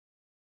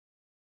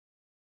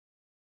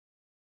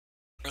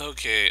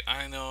Okay,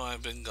 I know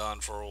I've been gone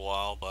for a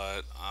while,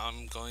 but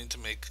I'm going to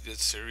make a good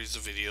series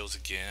of videos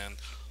again,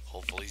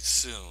 hopefully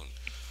soon.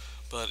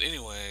 But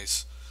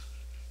anyways,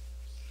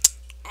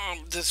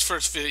 this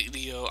first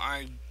video,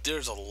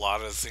 there's a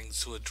lot of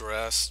things to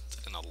address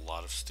and a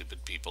lot of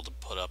stupid people to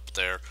put up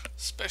there,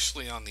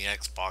 especially on the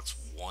Xbox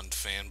One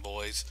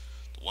fanboys,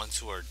 the ones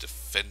who are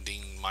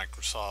defending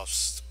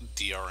Microsoft's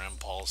DRM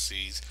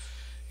policies,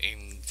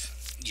 and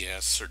yeah,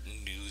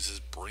 certain news is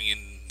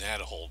bringing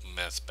that whole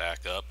mess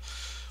back up.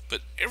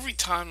 But every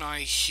time I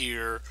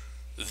hear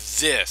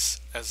this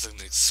as an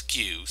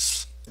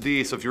excuse,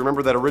 So if you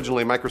remember that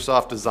originally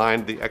Microsoft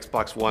designed the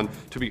Xbox One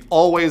to be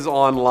always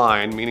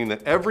online, meaning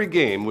that every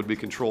game would be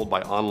controlled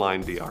by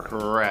online DRM.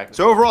 Correct.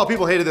 So overall,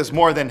 people hated this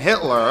more than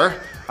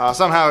Hitler,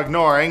 somehow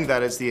ignoring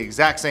that it's the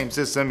exact same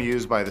system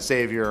used by the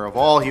savior of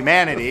all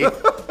humanity,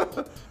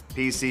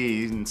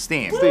 PC and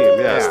Steam.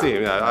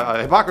 Steam.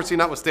 Hypocrisy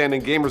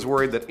notwithstanding, gamers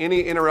worried that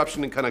any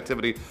interruption in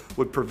connectivity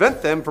would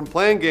prevent them from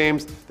playing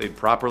games they'd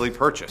properly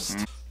purchased.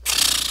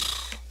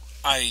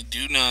 I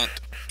do not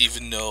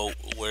even know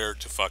where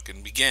to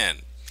fucking begin.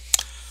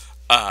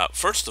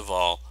 First of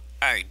all,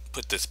 I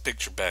put this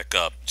picture back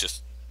up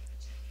just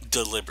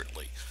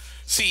deliberately.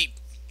 See,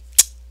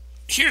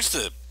 here's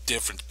the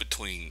difference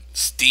between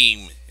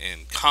Steam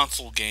and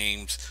console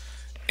games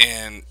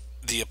and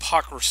the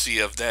hypocrisy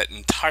of that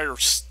entire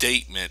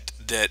statement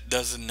that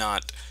does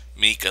not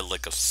make a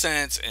lick of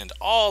sense, and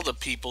all the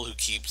people who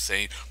keep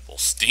saying, well,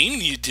 Steam,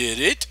 you did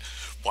it.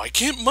 Why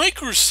can't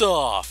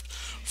Microsoft?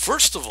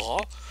 First of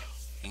all,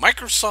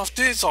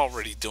 Microsoft is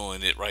already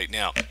doing it right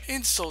now,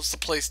 and so is the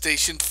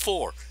PlayStation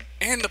 4,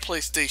 and the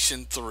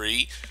PlayStation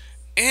 3,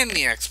 and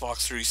the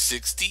Xbox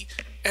 360,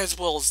 as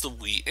well as the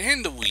Wii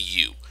and the Wii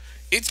U.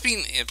 It's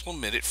being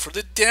implemented for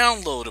the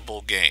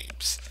downloadable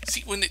games.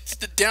 See, when it's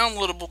the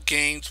downloadable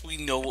games, we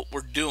know what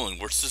we're doing.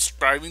 We're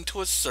subscribing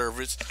to a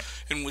service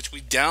in which we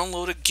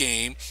download a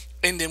game,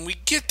 and then we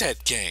get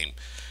that game.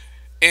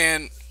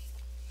 And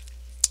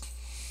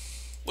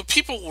what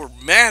people were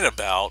mad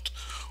about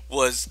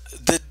was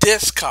the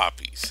disc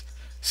copies.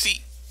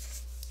 See,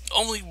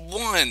 only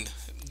one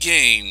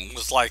game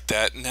was like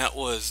that, and that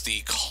was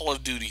the Call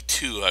of Duty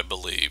 2, I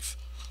believe.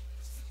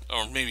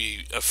 Or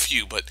maybe a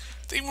few, but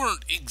they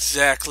weren't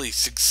exactly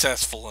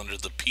successful under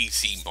the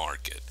PC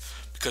market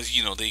because,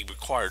 they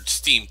required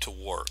Steam to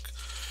work.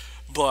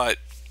 But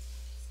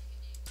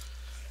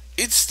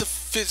it's the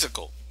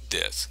physical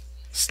disc.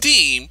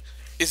 Steam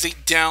is a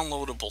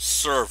downloadable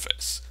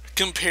service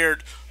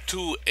compared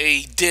to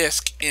a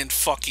disc in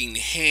fucking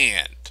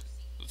hand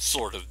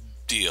sort of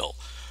deal.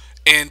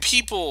 And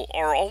people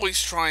are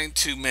always trying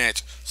to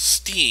match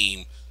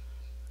Steam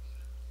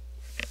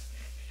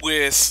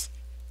with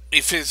a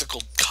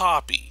physical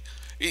copy.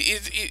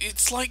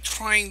 It's like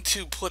trying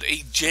to put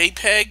a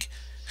JPEG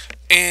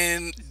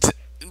and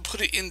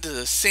put it into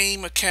the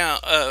same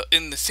account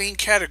in the same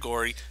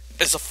category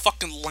as a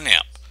fucking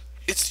lamp.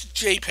 It's a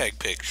JPEG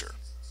picture.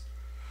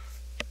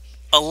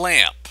 A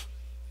lamp.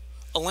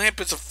 A lamp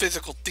is a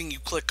physical thing you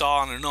click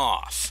on and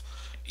off.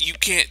 You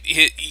can't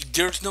hit.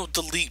 There's no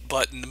delete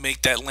button to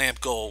make that lamp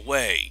go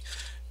away.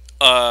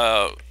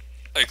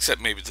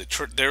 Except maybe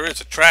there is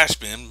a trash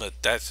bin, but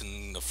that's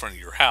in the front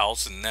of your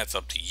house, and that's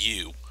up to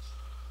you.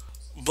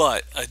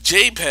 But a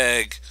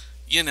JPEG,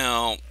 you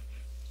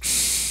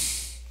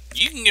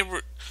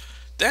can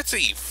that's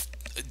a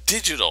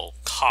digital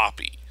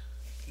copy.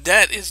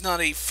 That is not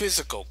a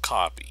physical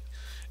copy.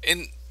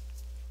 And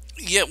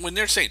yet when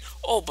they're saying,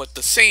 "Oh, but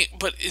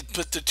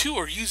but the two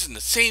are using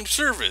the same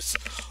service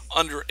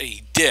under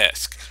a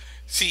disk."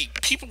 See,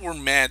 people were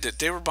mad that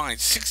they were buying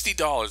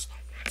 $60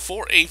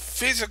 for a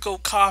physical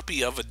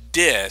copy of a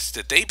disc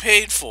that they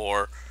paid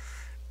for,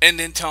 and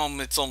then tell them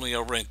it's only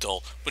a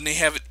rental when they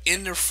have it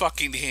in their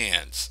fucking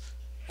hands,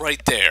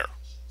 right there.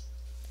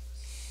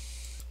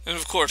 And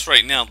of course,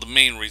 right now, the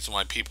main reason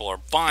why people are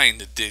buying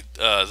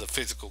the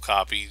physical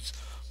copies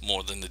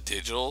more than the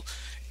digital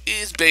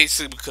is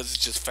basically because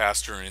it's just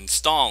faster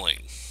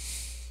installing.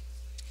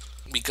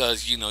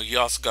 Because, you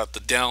also got the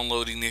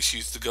downloading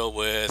issues to go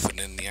with, and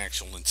then the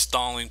actual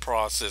installing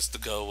process to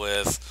go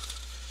with.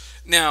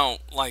 Now,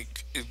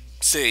 like,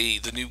 say,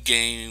 the new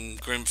game,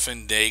 Grim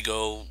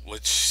Fandango,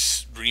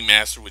 which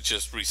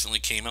just recently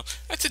came out,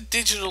 that's a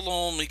digital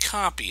only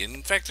copy. And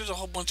in fact, there's a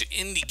whole bunch of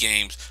indie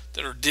games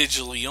that are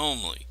digitally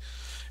only.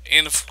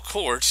 And of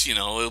course,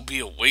 it'll be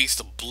a waste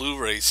of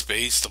Blu-ray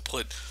space to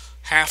put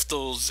half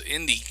those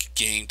indie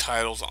game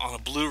titles on a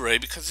Blu-ray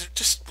because they're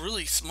just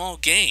really small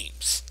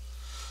games.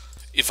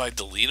 If I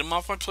delete them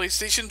off my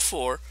PlayStation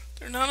 4,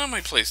 they're not on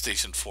my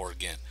PlayStation 4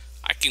 again.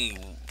 I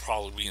can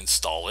probably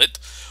reinstall it.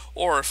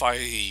 Or if I,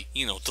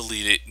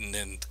 delete it and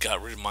then got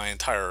rid of my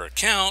entire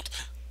account,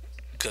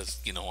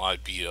 because,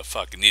 I'd be a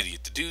fucking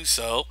idiot to do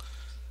so,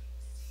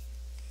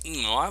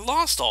 I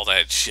lost all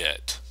that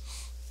shit.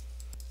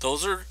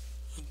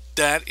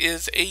 That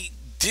is a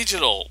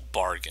digital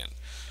bargain.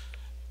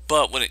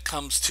 But when it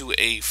comes to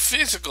a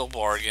physical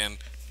bargain,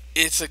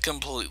 it's a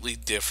completely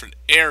different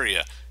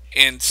area.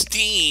 And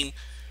Steam,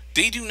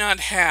 they do not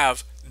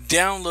have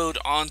download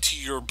onto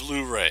your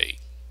Blu-ray.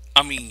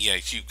 I mean,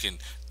 yes, you can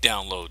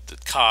download the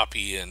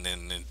copy and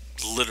then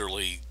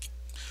literally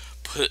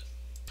put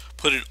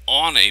it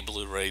on a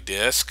Blu-ray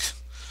disc,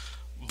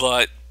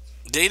 but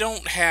they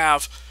don't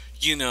have,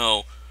 you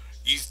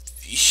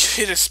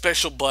hit a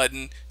special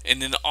button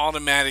and then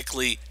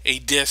automatically a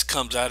disc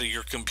comes out of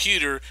your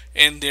computer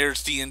and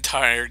there's the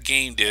entire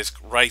game disc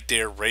right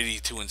there ready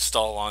to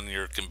install on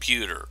your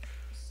computer.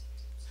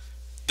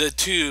 The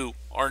two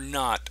are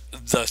not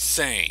the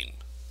same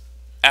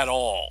at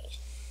all.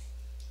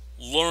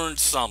 Learn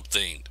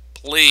something,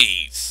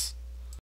 please.